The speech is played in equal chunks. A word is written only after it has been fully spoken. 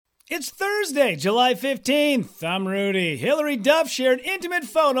It's Thursday, July 15th. I'm Rudy. Hilary Duff shared intimate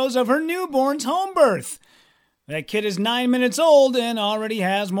photos of her newborn's home birth. That kid is 9 minutes old and already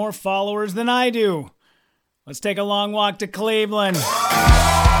has more followers than I do. Let's take a long walk to Cleveland.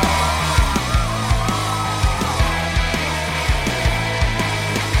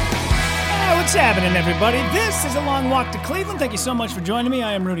 What's happening, everybody? This is A Long Walk to Cleveland. Thank you so much for joining me.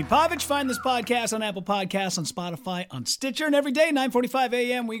 I am Rudy Pavich. Find this podcast on Apple Podcasts, on Spotify, on Stitcher, and every day, 9:45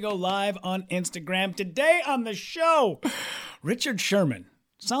 a.m., we go live on Instagram. Today on the show, Richard Sherman.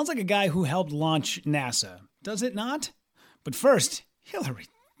 Sounds like a guy who helped launch NASA. Does it not? But first, Hilary.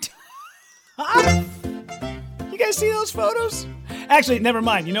 You guys see those photos? Actually, never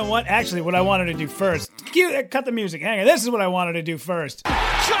mind. You know what? Actually, what I wanted to do first. Cut the music. Hang on. This is what I wanted to do first.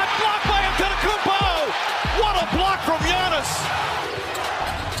 Shot blocked by Antetokounmpo. What a block from Giannis.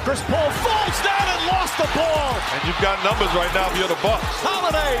 Chris Paul falls down and lost the ball. And you've got numbers right now if you're the Bucks.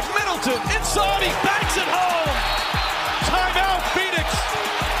 Holiday, Middleton, inside, he banks it home. Timeout, Phoenix.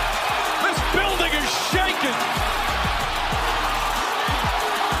 This building is shaking.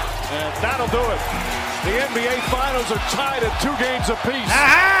 And that'll do it. The NBA Finals are tied at 2 games apiece.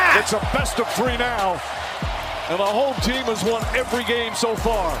 Aha! It's a best of 3 now. And the home team has won every game so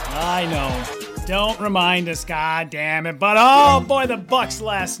far. I know. Don't remind us, god damn it. But oh boy, the Bucks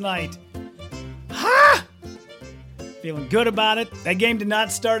last night. Ha! Feeling good about it. That game did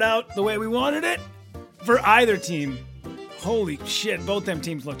not start out the way we wanted it for either team. Holy shit, both them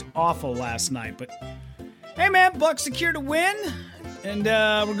teams looked awful last night. But hey man, Bucks secured a win. And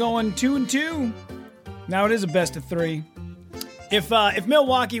we're going 2-2. Now it is a best of 3. If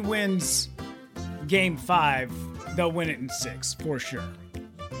Milwaukee wins Game 5, they'll win it in 6 for sure.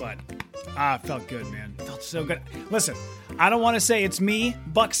 But it felt good, man. It felt so good. Listen, I don't want to say it's me,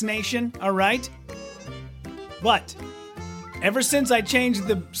 Bucks Nation, all right? But ever since I changed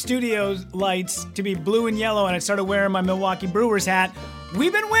the studio lights to be blue and yellow and I started wearing my Milwaukee Brewers hat,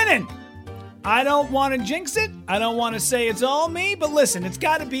 we've been winning. I don't want to jinx it. I don't want to say it's all me, but listen, it's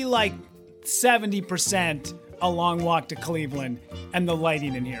got to be like 70% A Long Walk to Cleveland and the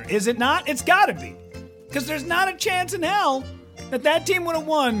lighting in here. Is it not? It's got to be. Because there's not a chance in hell that team would have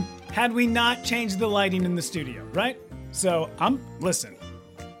won had we not changed the lighting in the studio, right? So, listen.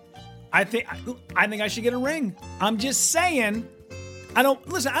 I think I should get a ring. I'm just saying. I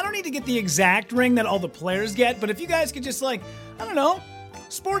don't need to get the exact ring that all the players get, but if you guys could just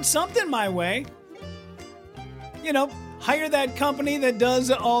sport something my way. You know, hire that company that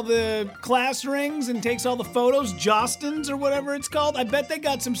does all the class rings and takes all the photos, Jostens or whatever it's called. I bet they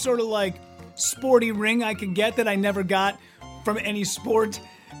got some sort of sporty ring I can get that I never got from any sport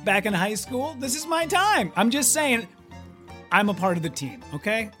back in high school. This is my time. I'm just saying, I'm a part of the team,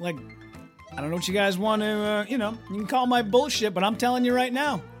 okay? I don't know what you guys want to, you can call my bullshit, but I'm telling you right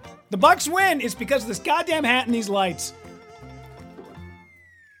now, the Bucks win is because of this goddamn hat and these lights.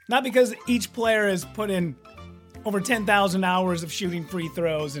 Not because each player has put in over 10,000 hours of shooting free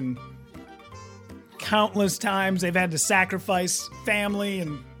throws and countless times they've had to sacrifice family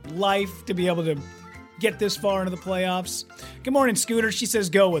and life to be able to get this far into the playoffs. Good morning, Scooter. She says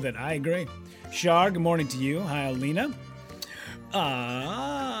go with it. I agree. Shar, good morning to you. Hi, Alina.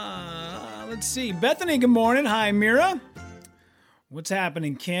 Let's see. Bethany, good morning. Hi, Mira. What's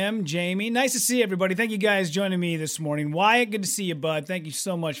happening, Kim, Jamie? Nice to see everybody. Thank you guys joining me this morning. Wyatt, good to see you, bud. Thank you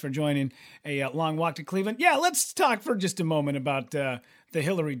so much for joining a long walk to Cleveland. Yeah, let's talk for just a moment about the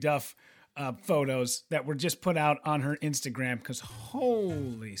Hilary Duff photos that were just put out on her Instagram, because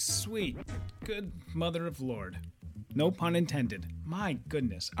holy sweet, good mother of Lord. No pun intended. My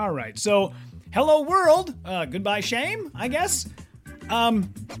goodness. All right, so hello world. Goodbye shame, I guess.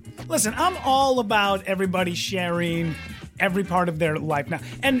 Listen, I'm all about everybody sharing every part of their life now.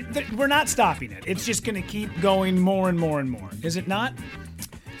 And we're not stopping it. It's just going to keep going more and more and more. Is it not?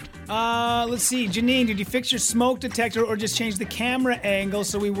 Let's see. Janine, did you fix your smoke detector or just change the camera angle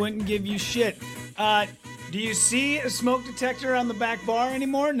so we wouldn't give you shit? Do you see a smoke detector on the back bar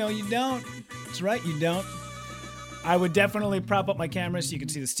anymore? No, you don't. That's right, you don't. I would definitely prop up my camera so you can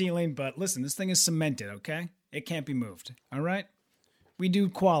see the ceiling, but listen, this thing is cemented, okay? It can't be moved, all right? We do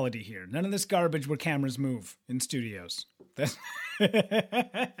quality here. None of this garbage where cameras move in studios.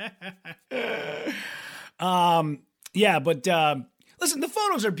 Yeah, but listen, the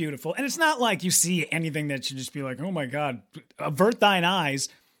photos are beautiful, and it's not like you see anything that should just be like, oh my God, avert thine eyes.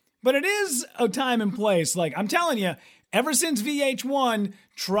 But it is a time and place. I'm telling you, ever since VH1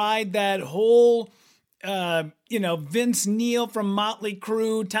 tried that whole, Vince Neil from Motley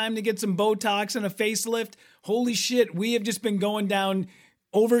Crue, time to get some Botox and a facelift, holy shit, we have just been going down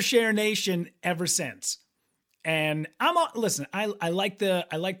Overshare Nation ever since. And listen, I like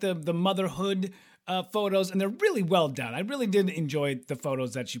the motherhood photos, and they're really well done. I really did enjoy the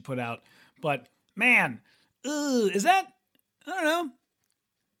photos that she put out. But man, is that, I don't know.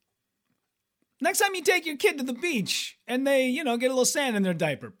 Next time you take your kid to the beach and they, get a little sand in their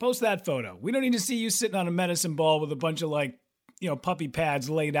diaper, post that photo. We don't need to see you sitting on a medicine ball with a bunch of puppy pads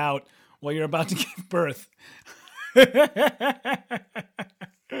laid out while you're about to give birth.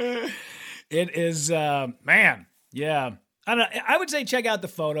 It is, man, yeah. I would say check out the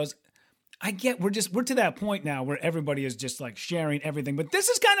photos. We're to that point now where everybody is just like sharing everything, but this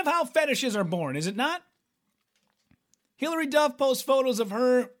is kind of how fetishes are born, is it not? Hillary Duff posts photos of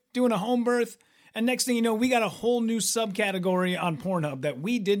her doing a home birth, and next thing you know, we got a whole new subcategory on Pornhub that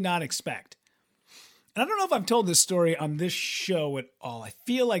we did not expect. And I don't know if I've told this story on this show at all. I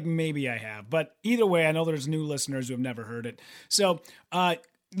feel like maybe I have, but either way, I know there's new listeners who have never heard it. So,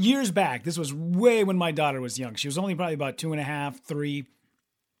 years back, this was way when my daughter was young. She was only probably about 2.5, 3.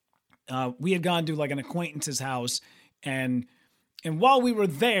 We had gone to like an acquaintance's house, and while we were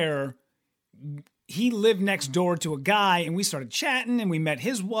there, he lived next door to a guy, and we started chatting, and we met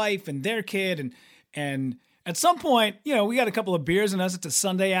his wife and their kid, and at some point, we got a couple of beers in us. It's a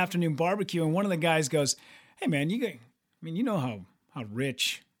Sunday afternoon barbecue, and one of the guys goes, "Hey man, you know how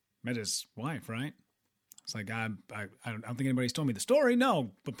Rich met his wife, right?" It's like, I don't think anybody's told me the story.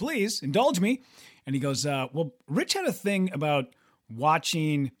 No, but please indulge me. And he goes, well, Rich had a thing about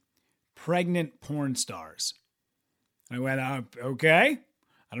watching pregnant porn stars. I went, okay.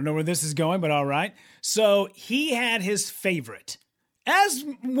 I don't know where this is going, but all right. So he had his favorite, as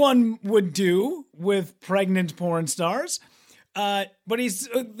one would do with pregnant porn stars. But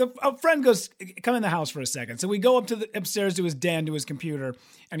a friend goes, come in the house for a second. So we go upstairs to his den, to his computer,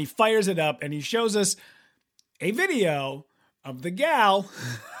 and he fires it up, and he shows us a video of the gal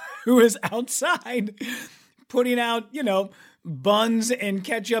who is outside putting out, buns and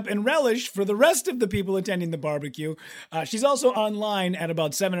ketchup and relish for the rest of the people attending the barbecue. She's also online at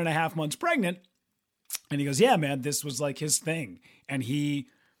about 7.5 months pregnant. And he goes, yeah, man, this was like his thing. And he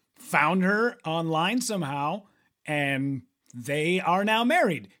found her online somehow, and they are now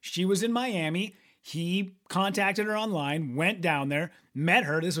married. She was in Miami. He contacted her online, went down there, met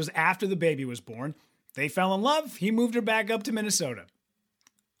her. This was after the baby was born. They fell in love. He moved her back up to Minnesota.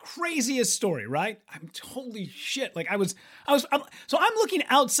 Craziest story, right? Holy shit. Like so I'm looking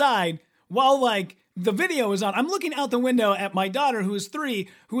outside while like the video is on. I'm looking out the window at my daughter who is 3,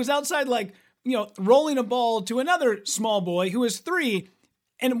 who is outside like, rolling a ball to another small boy who is 3.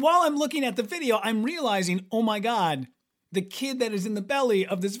 And while I'm looking at the video, I'm realizing, oh my God, the kid that is in the belly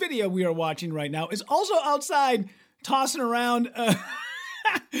of this video we are watching right now is also outside tossing around a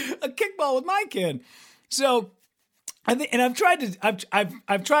kickball with my kid. So I think, and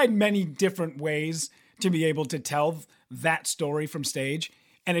I've tried many different ways to be able to tell that story from stage,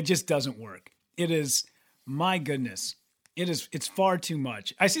 and it just doesn't work. It is, my goodness, it's far too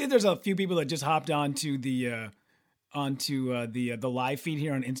much. I see that there's a few people that just hopped onto the live feed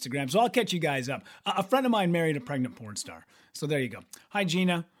here on Instagram, so I'll catch you guys up. A friend of mine married a pregnant porn star, so there you go. Hi,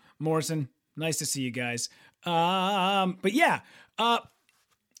 Gina Morrison, nice to see you guys. But yeah,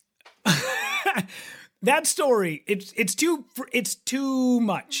 that story, it's too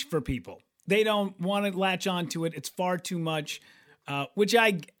much for people. They don't want to latch on to it. It's far too much, which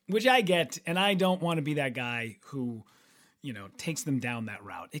I get, and I don't want to be that guy who, takes them down that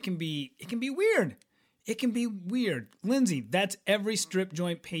route. It can be weird. It can be weird. Lindsay, that's every strip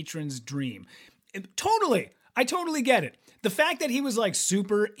joint patron's dream. I totally get it. The fact that he was like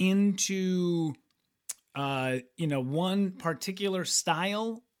super into, one particular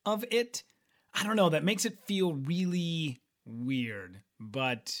style of it, I don't know, that makes it feel really weird.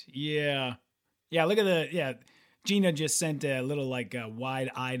 But yeah, look at Gina just sent a little like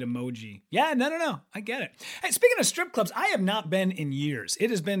wide-eyed emoji. Yeah, no, I get it. Hey, speaking of strip clubs, I have not been in years.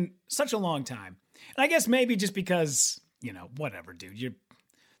 It has been such a long time. And I guess maybe just because, whatever, dude,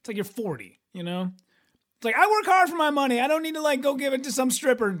 it's like you're 40, It's like, I work hard for my money. I don't need to like go give it to some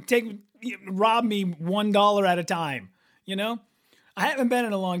stripper, rob me $1 at a time, I haven't been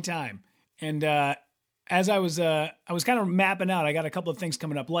in a long time. And as I was kind of mapping out, I got a couple of things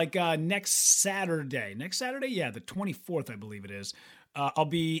coming up, like next Saturday, yeah, the 24th, I believe it is. I'll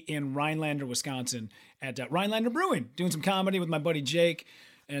be in Rhinelander, Wisconsin at Rhinelander Brewing, doing some comedy with my buddy Jake.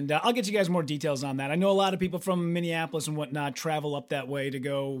 And I'll get you guys more details on that. I know a lot of people from Minneapolis and whatnot travel up that way to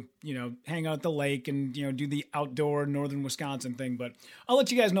go, hang out at the lake and, do the outdoor northern Wisconsin thing. But I'll let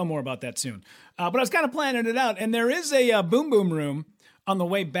you guys know more about that soon. But I was kind of planning it out. And there is a Boom Boom Room on the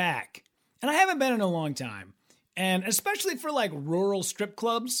way back. And I haven't been in a long time. And especially for like rural strip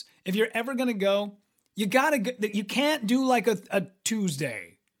clubs, if you're ever going to go, You can't do like a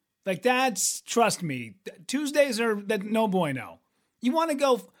Tuesday. Like trust me, Tuesdays are no bueno. You want to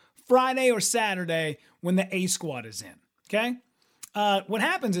go Friday or Saturday when the A squad is in, okay? What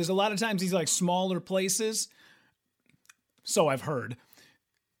happens is a lot of times these like smaller places, so I've heard,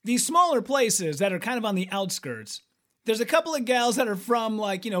 these smaller places that are kind of on the outskirts, there's a couple of gals that are from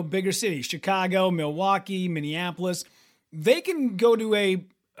like, bigger cities, Chicago, Milwaukee, Minneapolis. They can go to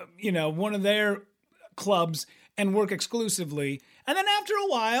one of their clubs and work exclusively. And then after a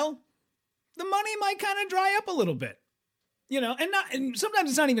while, the money might kind of dry up a little bit. And sometimes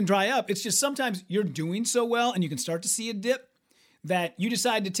it's not even dry up. It's just sometimes you're doing so well and you can start to see a dip that you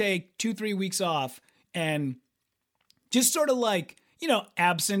decide to take 2-3 weeks off and just sort of like,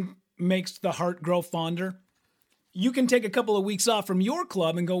 absent makes the heart grow fonder. You can take a couple of weeks off from your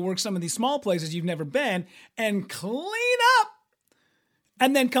club and go work some of these small places you've never been and clean up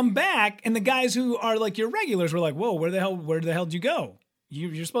and then come back. And the guys who are like your regulars were like, whoa, where the hell did you go?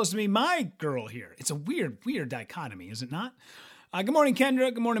 You're supposed to be my girl here. It's a weird dichotomy, is it not? Good morning,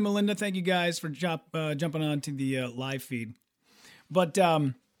 Kendra. Good morning, Melinda. Thank you guys for jumping on to the live feed. But,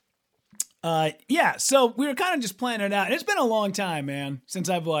 yeah, so we were kind of just planning it out. And it's been a long time, man, since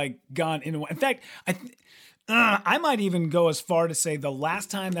I've like gone into one. In fact, I might even go as far to say the last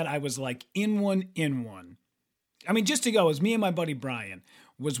time that I was like in one. I mean, just to go, it was me and my buddy Brian.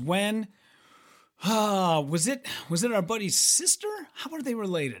 Was when... was it our buddy's sister? How are they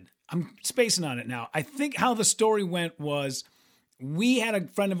related? I'm spacing on it now. I think how the story went was we had a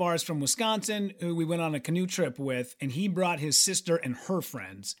friend of ours from Wisconsin who we went on a canoe trip with, and he brought his sister and her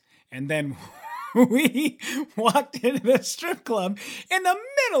friends. And then we walked into the strip club in the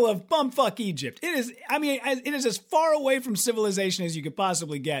middle of bumfuck Egypt. It is as far away from civilization as you could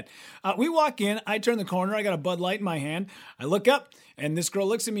possibly get. We walk in, I turn the corner, I got a Bud Light in my hand. I look up, and this girl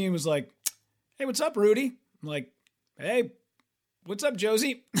looks at me and was like, hey, what's up, Rudy? I'm like, hey, what's up,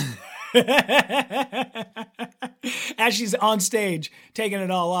 Josie? As she's on stage, taking it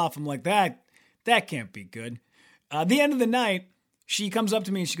all off, I'm like, that can't be good. At the end of the night, she comes up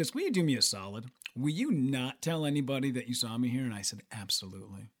to me and she goes, will you do me a solid? Will you not tell anybody that you saw me here? And I said,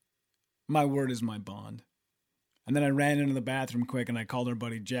 absolutely. My word is my bond. And then I ran into the bathroom quick and I called her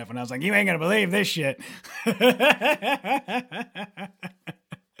buddy Jeff and I was like, you ain't going to believe this shit.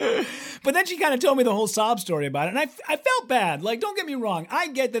 But then she kind of told me the whole sob story about it. And I felt bad. Like, don't get me wrong. I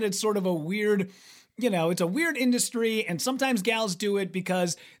get that it's sort of a weird, it's a weird industry. And sometimes gals do it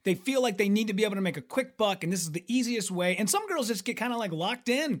because they feel like they need to be able to make a quick buck. And this is the easiest way. And some girls just get kind of like locked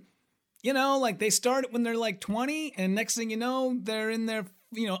in. Like they start when they're like 20. And next thing you know, they're in their,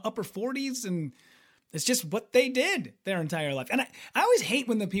 upper 40s. And it's just what they did their entire life. And I always hate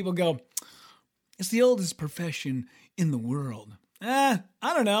when the people go, it's the oldest profession in the world. I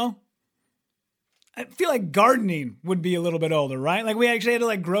don't know. I feel like gardening would be a little bit older, right? Like we actually had to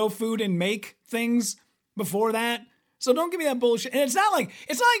like grow food and make things before that. So don't give me that bullshit. And it's not like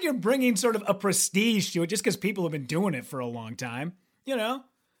you're bringing sort of a prestige to it just because people have been doing it for a long time,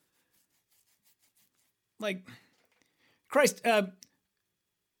 Like, Christ,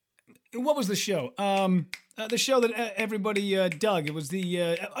 what was the show? The show that everybody dug. It was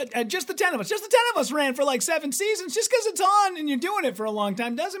the Just the 10 of Us. Just the 10 of Us ran for like 7 seasons. Just because it's on and you're doing it for a long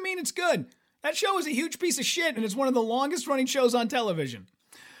time doesn't mean it's good. That show is a huge piece of shit, and it's one of the longest running shows on television.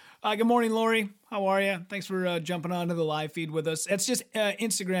 Good morning, Lori. How are you? Thanks for jumping onto the live feed with us. It's just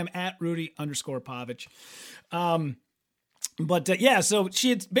Instagram at Rudy_Pavich. Yeah, so she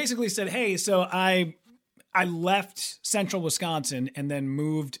had basically said, hey, so I left central Wisconsin and then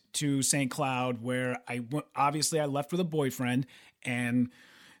moved to St. Cloud where obviously I left with a boyfriend and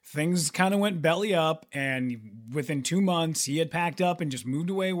things kind of went belly up. And within 2 months he had packed up and just moved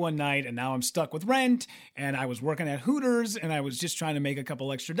away one night. And now I'm stuck with rent and I was working at Hooters and I was just trying to make a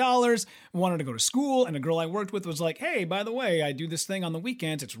couple extra dollars. I wanted to go to school. And a girl I worked with was like, hey, by the way, I do this thing on the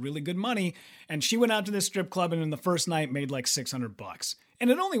weekends. It's really good money. And she went out to this strip club and in the first night made like $600. And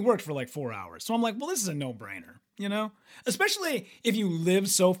it only worked for like 4 hours. So I'm like, well, this is a no-brainer, Especially if you live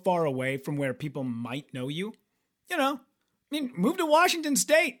so far away from where people might know you, move to Washington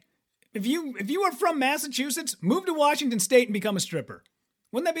State. If you are from Massachusetts, move to Washington State and become a stripper.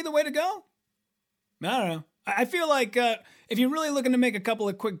 Wouldn't that be the way to go? I don't know. I feel like if you're really looking to make a couple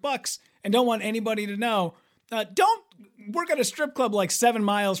of quick bucks and don't want anybody to know, don't work at a strip club like 7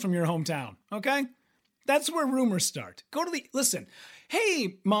 miles from your hometown, okay? That's where rumors start. Listen,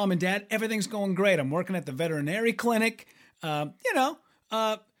 hey, mom and dad, everything's going great. I'm working at the veterinary clinic.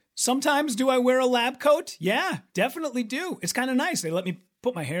 Sometimes do I wear a lab coat? Yeah, definitely do. It's kind of nice. They let me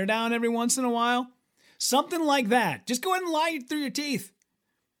put my hair down every once in a while. Something like that. Just go ahead and lie through your teeth.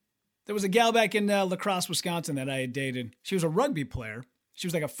 There was a gal back in La Crosse, Wisconsin that I had dated. She was a rugby player. She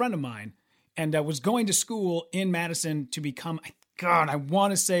was like a friend of mine and was going to school in Madison to become, God, I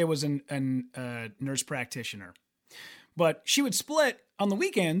want to say it was a nurse practitioner. But she would split on the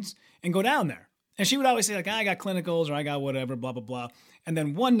weekends and go down there. And she would always say, like, I got clinicals or I got whatever, blah, blah, blah. And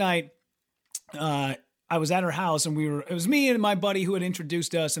then one night, I was at her house and it was me and my buddy who had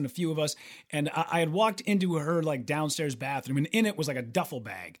introduced us and a few of us. And I had walked into her like downstairs bathroom and in it was like a duffel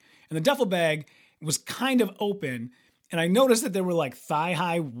bag. And the duffel bag was kind of open. And I noticed that there were like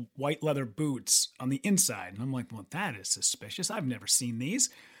thigh-high white leather boots on the inside. And I'm like, well, that is suspicious. I've never seen these.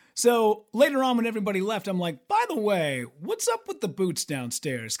 So later on when everybody left, I'm like, by the way, what's up with the boots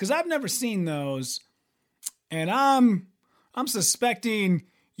downstairs? Because I've never seen those. And I'm suspecting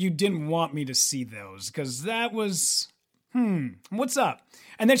you didn't want me to see those because that was, what's up?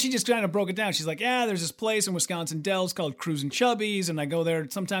 And then she just kind of broke it down. She's like, yeah, there's this place in Wisconsin Dells called Cruisin' Chubby's. And I go there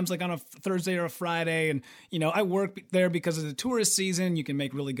sometimes like on a Thursday or a Friday. And, I work there because of the tourist season. You can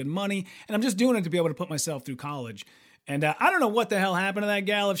make really good money. And I'm just doing it to be able to put myself through college. And I don't know what the hell happened to that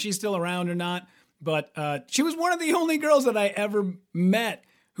gal, if she's still around or not. But she was one of the only girls that I ever met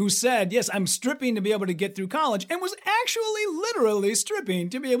who said, yes, I'm stripping to be able to get through college, and was actually literally stripping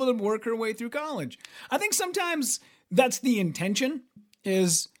to be able to work her way through college. I think sometimes that's the intention,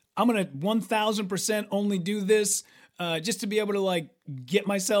 is I'm going to 1,000% only do this just to be able to like get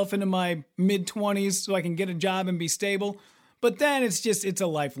myself into my mid-20s so I can get a job and be stable. But then it's a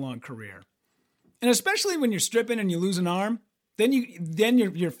lifelong career. And especially when you're stripping and you lose an arm, then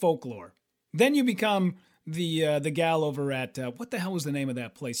you're folklore. Then you become the gal over at, what the hell was the name of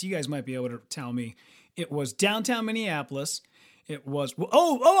that place? You guys might be able to tell me. It was downtown Minneapolis. It was,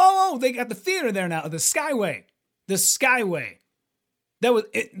 they got the theater there now, the Skyway. The Skyway. That was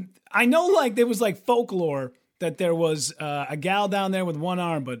it. I know like there was like folklore that there was a gal down there with one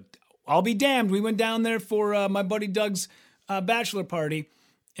arm, but I'll be damned. We went down there for my buddy Doug's bachelor party,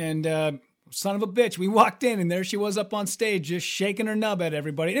 and son of a bitch, we walked in and there she was up on stage just shaking her nub at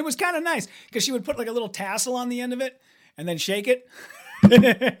everybody. And it was kind of nice because she would put like a little tassel on the end of it and then shake it.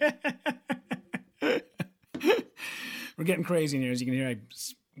 We're getting crazy in here. As you can hear, I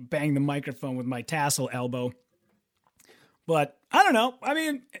bang the microphone with my tassel elbow. But I don't know. I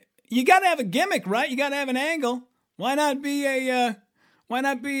mean, you got to have a gimmick, right? You got to have an angle. Why not be a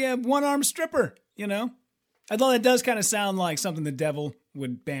one-armed stripper, Although that does kind of sound like something the devil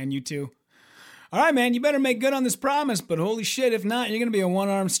would ban you to. All right, man, you better make good on this promise, but holy shit, if not, you're going to be a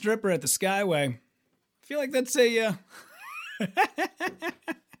one-armed stripper at the Skyway. I feel like that's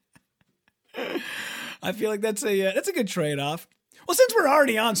a good trade-off. Well, since we're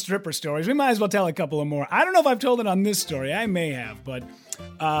already on stripper stories, we might as well tell a couple of more. I don't know if I've told it on this story. I may have, but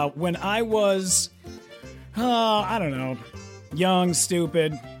when I was, I don't know, young,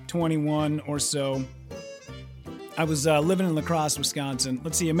 stupid, 21 or so, I was living in La Crosse, Wisconsin.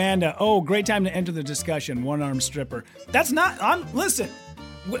 Let's see, Amanda. Oh, great time to enter the discussion. One-armed stripper. That's not, listen,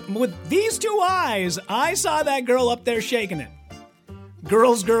 with these two eyes, I saw that girl up there shaking it.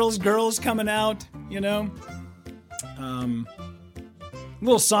 Girls coming out, A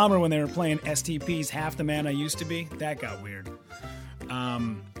little somber when they were playing STP's Half the Man I Used to Be. That got weird.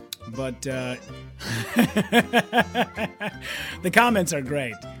 But the comments are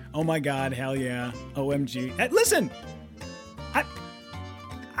great. Oh my God, hell yeah. OMG. Listen, I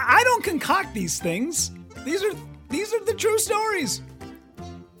don't concoct these things. These are the true stories.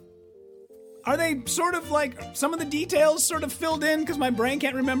 Are they sort of like some of the details sort of filled in because my brain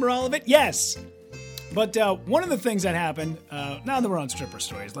can't remember all of it? Yes. But one of the things that happened, now that we're on stripper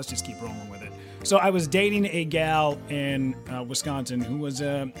stories, let's just keep rolling with it. So I was dating a gal in Wisconsin who was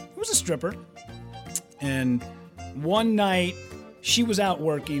a stripper. And one night she was out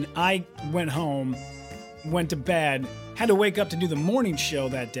working. I went home, went to bed, had to wake up to do the morning show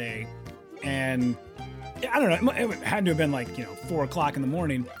that day. And I don't know, it had to have been like, 4 o'clock in the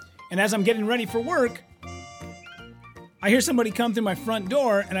morning. And as I'm getting ready for work, I hear somebody come through my front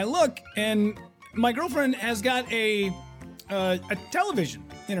door and I look and my girlfriend has got a television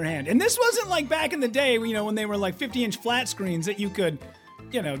in her hand. And this wasn't like back in the day, when they were like 50-inch flat screens that you could,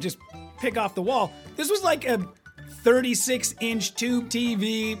 just pick off the wall. This was like a 36-inch tube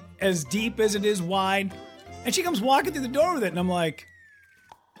TV, as deep as it is wide. And she comes walking through the door with it. And I'm like,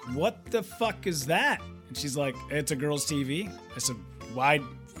 what the fuck is that? And she's like, it's a girl's TV. I said, why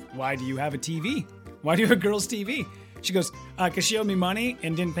do you have a TV? Why do you have a girl's TV? She goes, because she owed me money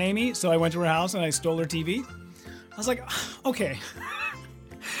and didn't pay me, so I went to her house and I stole her TV. I was like, okay.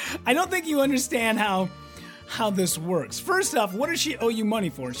 I don't think you understand how how this works. First off, what does she owe you money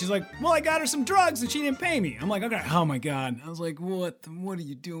for? She's like, well, I got her some drugs and she didn't pay me. I'm like, okay, oh my God. I was like, what are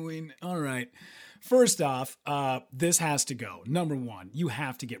you doing? All right. First off, this has to go. Number one, you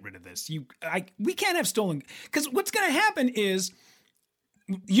have to get rid of this. We can't have stolen, because what's going to happen is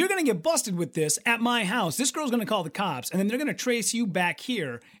you're going to get busted with this at my house. This girl's going to call the cops, and then they're going to trace you back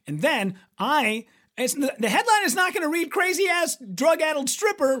here. And then the headline is not going to read crazy-ass drug-addled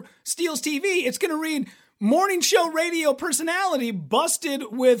stripper steals TV. It's going to read morning show radio personality busted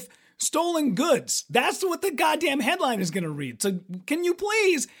with stolen goods. That's what the goddamn headline is going to read. So can you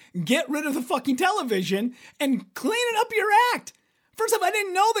please get rid of the fucking television and clean it up your act? First off, I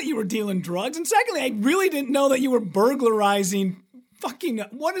didn't know that you were dealing drugs. And secondly, I really didn't know that you were burglarizing. Fucking,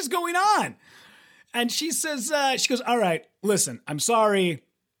 what is going on? And she says, she goes, all right, listen, I'm sorry.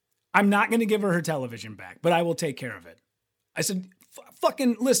 I'm not going to give her television back, but I will take care of it. I said,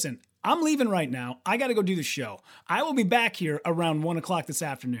 fucking listen, I'm leaving right now. I got to go do the show. I will be back here around 1 o'clock this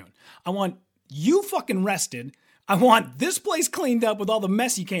afternoon. I want you fucking rested. I want this place cleaned up with all the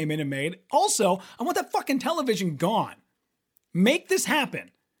mess you came in and made. Also, I want that fucking television gone. Make this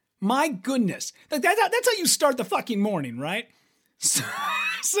happen. My goodness. That's how you start the fucking morning, right? So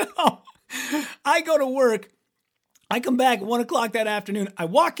I go to work. I come back 1 o'clock that afternoon. I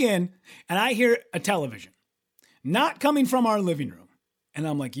walk in and I hear a television not coming from our living room. And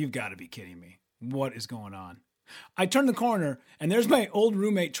I'm like, you've got to be kidding me. What is going on? I turn the corner and there's my old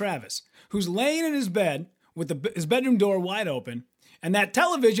roommate, Travis, who's laying in his bed with his bedroom door wide open. And that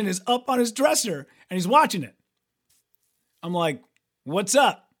television is up on his dresser and he's watching it. I'm like, what's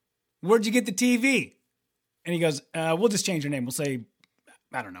up? Where'd you get the TV? And he goes, we'll just change your name. We'll say,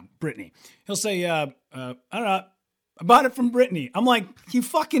 I don't know, Brittany. He'll say, I don't know, I bought it from Brittany. I'm like, you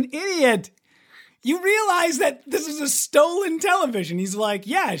fucking idiot. You realize that this is a stolen television. He's like,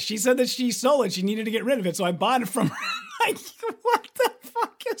 yeah, she said that she stole it. She needed to get rid of it. So I bought it from her. Like, what the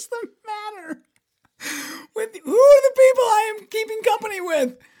fuck is the matter? Who are the people I am keeping company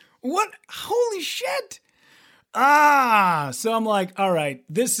with? What? Holy shit. So I'm like, all right,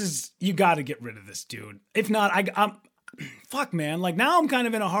 you got to get rid of this dude. If not, I'm fuck, man. Like, now I'm kind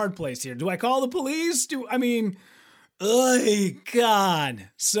of in a hard place here. Do I call the police? Oh, God.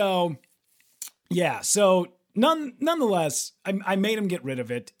 So, yeah. So, nonetheless, I made him get rid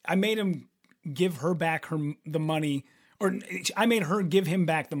of it. I made him give her back the money, or I made her give him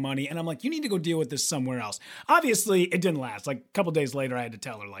back the money. And I'm like, you need to go deal with this somewhere else. Obviously, it didn't last. Like, a couple days later, I had to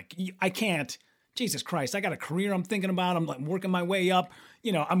tell her, like, I can't. Jesus Christ, I got a career I'm thinking about. I'm like working my way up.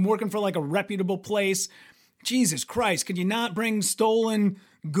 You know, I'm working for like a reputable place. Jesus Christ, could you not bring stolen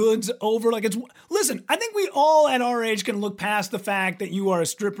goods over? Like, listen, I think we all at our age can look past the fact that you are a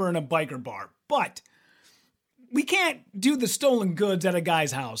stripper in a biker bar, but we can't do the stolen goods at a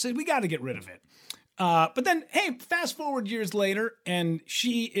guy's house. We got to get rid of it. But then, hey, fast forward years later, and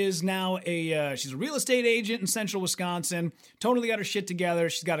she is now she's a real estate agent in central Wisconsin, totally got her shit together.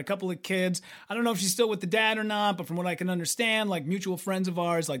 She's got a couple of kids. I don't know if she's still with the dad or not, but from what I can understand, like mutual friends of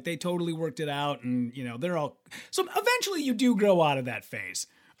ours, like they totally worked it out, and you know, they're all, so eventually you do grow out of that phase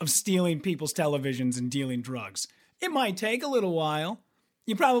of stealing people's televisions and dealing drugs. It might take a little while.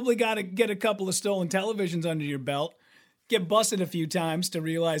 You probably got to get a couple of stolen televisions under your belt, get busted a few times to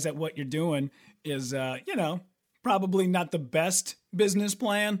realize that what you're doing is, probably not the best business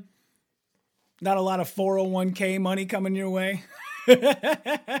plan. Not a lot of 401k money coming your way.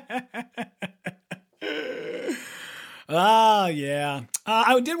 Oh, yeah.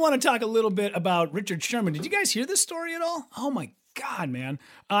 I did want to talk a little bit about Richard Sherman. Did you guys hear this story at all? Oh, my God, man.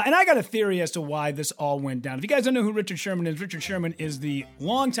 And I got a theory as to why this all went down. If you guys don't know who Richard Sherman is the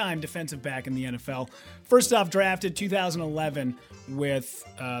longtime defensive back in the NFL. First off, drafted 2011 with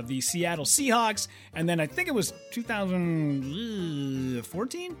the Seattle Seahawks. And then I think it was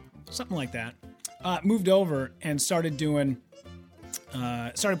 2014, something like that. Moved over and started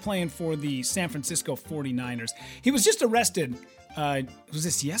playing for the San Francisco 49ers. He was just arrested. Was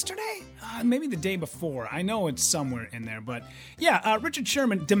this yesterday? Maybe the day before. I know it's somewhere in there, but yeah, Richard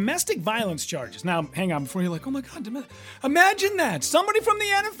Sherman, domestic violence charges. Now, hang on, before you're like, oh my God, imagine that. Somebody from the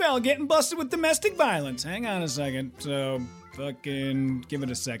NFL getting busted with domestic violence. Hang on a second. So, fucking give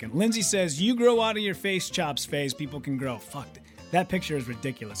it a second. Lindsay says, you grow out of your face chops phase, people can grow. Fuck, that picture is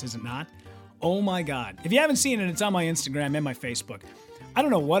ridiculous, is it not? Oh my God. If you haven't seen it, it's on my Instagram and my Facebook. I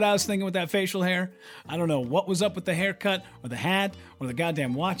don't know what I was thinking with that facial hair. I don't know what was up with the haircut or the hat or the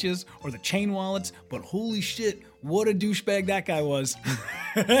goddamn watches or the chain wallets, but holy shit, what a douchebag that guy was.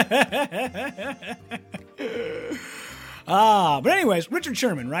 But anyways, Richard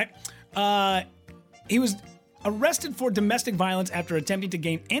Sherman, right? He was arrested for domestic violence after attempting to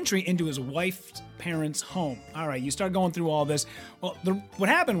gain entry into his wife's parents' home. All right, you start going through all this. Well, what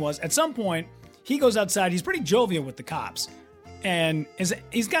happened was, at some point, he goes outside. He's pretty jovial with the cops. And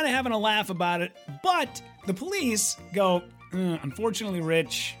he's kind of having a laugh about it. But the police go, unfortunately,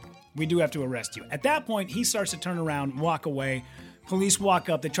 Rich, we do have to arrest you. At that point, he starts to turn around, walk away. Police walk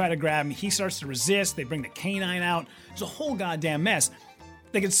up. They try to grab him. He starts to resist. They bring the canine out. It's a whole goddamn mess.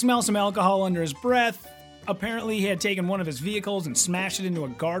 They could smell some alcohol under his breath. Apparently, he had taken one of his vehicles and smashed it into a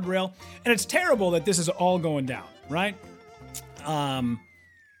guardrail. And it's terrible that this is all going down, right?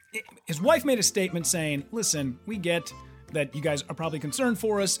 His wife made a statement saying, listen, we get that you guys are probably concerned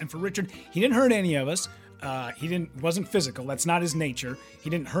for us and for Richard. He didn't hurt any of us. Wasn't physical. That's not his nature. He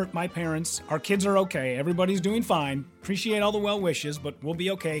didn't hurt my parents. Our kids are okay. Everybody's doing fine. Appreciate all the well wishes, but we'll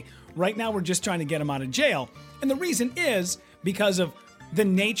be okay. Right now, we're just trying to get him out of jail. And the reason is because of the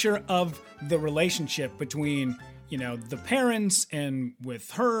nature of the relationship between, the parents and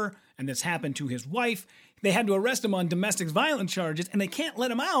with her, and this happened to his wife. They had to arrest him on domestic violence charges, and they can't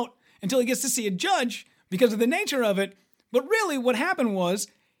let him out until he gets to see a judge because of the nature of it. But really, what happened was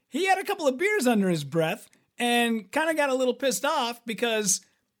he had a couple of beers under his breath and kind of got a little pissed off because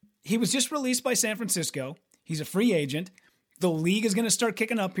he was just released by San Francisco. He's a free agent. The league is going to start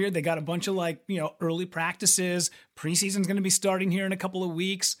kicking up here. They got a bunch of early practices. Preseason's going to be starting here in a couple of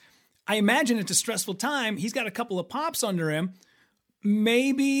weeks. I imagine it's a stressful time. He's got a couple of pops under him.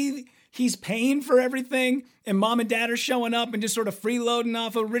 Maybe he's paying for everything and mom and dad are showing up and just sort of freeloading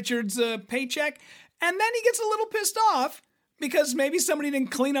off of Richard's paycheck. And then he gets a little pissed off because maybe somebody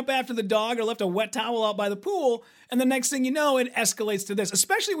didn't clean up after the dog or left a wet towel out by the pool. And the next thing you know, it escalates to this,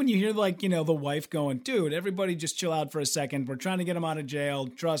 especially when you hear the wife going, dude, everybody just chill out for a second. We're trying to get him out of jail.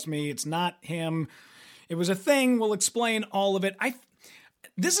 Trust me, it's not him. It was a thing. We'll explain all of it.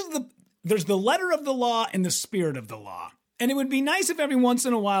 There's the letter of the law and the spirit of the law. And it would be nice if every once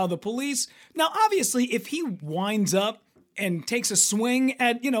in a while the police, now obviously if he winds up and takes a swing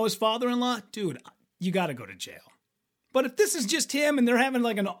at, his father-in-law, dude, you got to go to jail. But if this is just him and they're having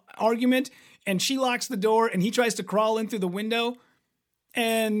an argument and she locks the door and he tries to crawl in through the window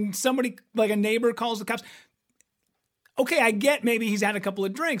and somebody, a neighbor, calls the cops. Okay, I get maybe he's had a couple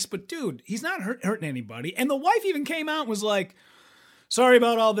of drinks, but dude, he's not hurting anybody. And the wife even came out and was like, sorry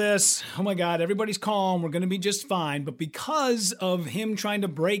about all this. Oh my God, everybody's calm. We're going to be just fine. But because of him trying to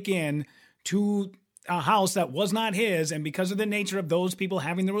break in to a house that was not his, and because of the nature of those people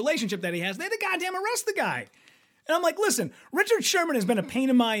having the relationship that he has, they had to goddamn arrest the guy. And I'm like, listen, Richard Sherman has been a pain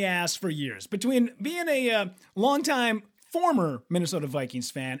in my ass for years. Between being a longtime former Minnesota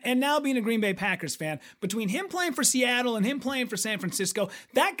Vikings fan and now being a Green Bay Packers fan, between him playing for Seattle and him playing for San Francisco,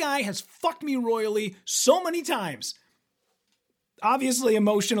 that guy has fucked me royally so many times. Obviously,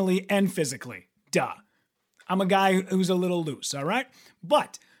 emotionally and physically. Duh. I'm a guy who's a little loose, all right?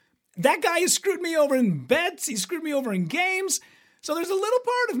 But that guy has screwed me over in bets. He's screwed me over in games. So there's a little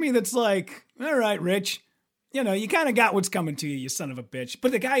part of me that's like, all right, Rich, you kind of got what's coming to you, you son of a bitch.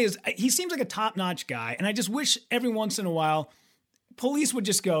 But the guy he seems like a top-notch guy. And I just wish every once in a while, police would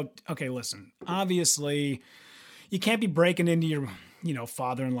just go, okay, listen, obviously you can't be breaking into your,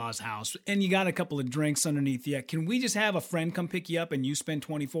 father-in-law's house and you got a couple of drinks underneath you. Can we just have a friend come pick you up and you spend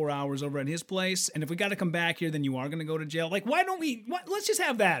 24 hours over at his place? And if we got to come back here, then you are going to go to jail. Why don't we, let's just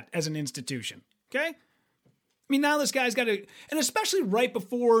have that as an institution. Okay. I mean, now this guy's got to, and especially right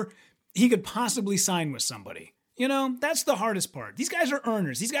before he could possibly sign with somebody. That's the hardest part. These guys are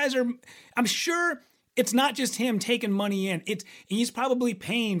earners. These guys are, I'm sure it's not just him taking money in. He's probably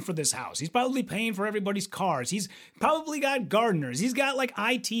paying for this house. He's probably paying for everybody's cars. He's probably got gardeners. He's got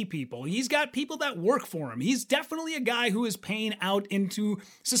IT people. He's got people that work for him. He's definitely a guy who is paying out into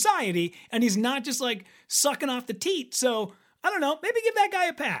society, and he's not just sucking off the teat. So I don't know, maybe give that guy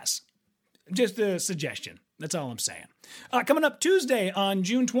a pass. Just a suggestion. That's all I'm saying. Coming up Tuesday on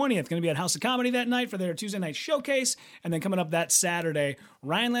June 20th, going to be at House of Comedy that night for their Tuesday night showcase. And then coming up that Saturday,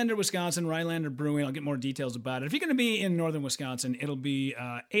 Rhinelander, Wisconsin, Rhinelander Brewing. I'll get more details about it. If you're going to be in northern Wisconsin, it'll be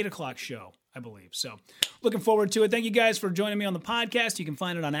 8 o'clock show, I believe. So looking forward to it. Thank you guys for joining me on the podcast. You can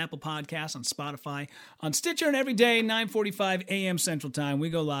find it on Apple Podcasts, on Spotify, on Stitcher, and every day, 9:45 a.m. Central Time. We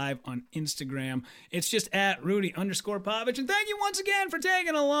go live on Instagram. It's just at Rudy_Povich. And thank you once again for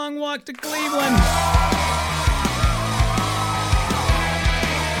taking a long walk to Cleveland.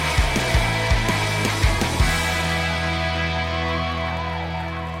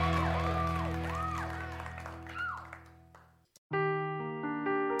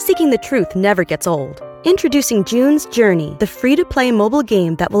 Seeking the truth never gets old. Introducing June's Journey, the free-to-play mobile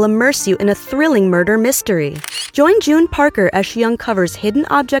game that will immerse you in a thrilling murder mystery. Join June Parker as she uncovers hidden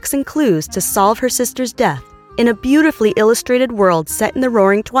objects and clues to solve her sister's death in a beautifully illustrated world set in the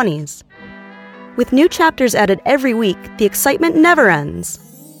Roaring '20s. With new chapters added every week, the excitement never ends.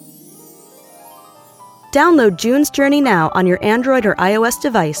 Download June's Journey now on your Android or iOS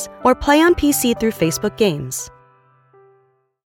device, or play on PC through Facebook Games.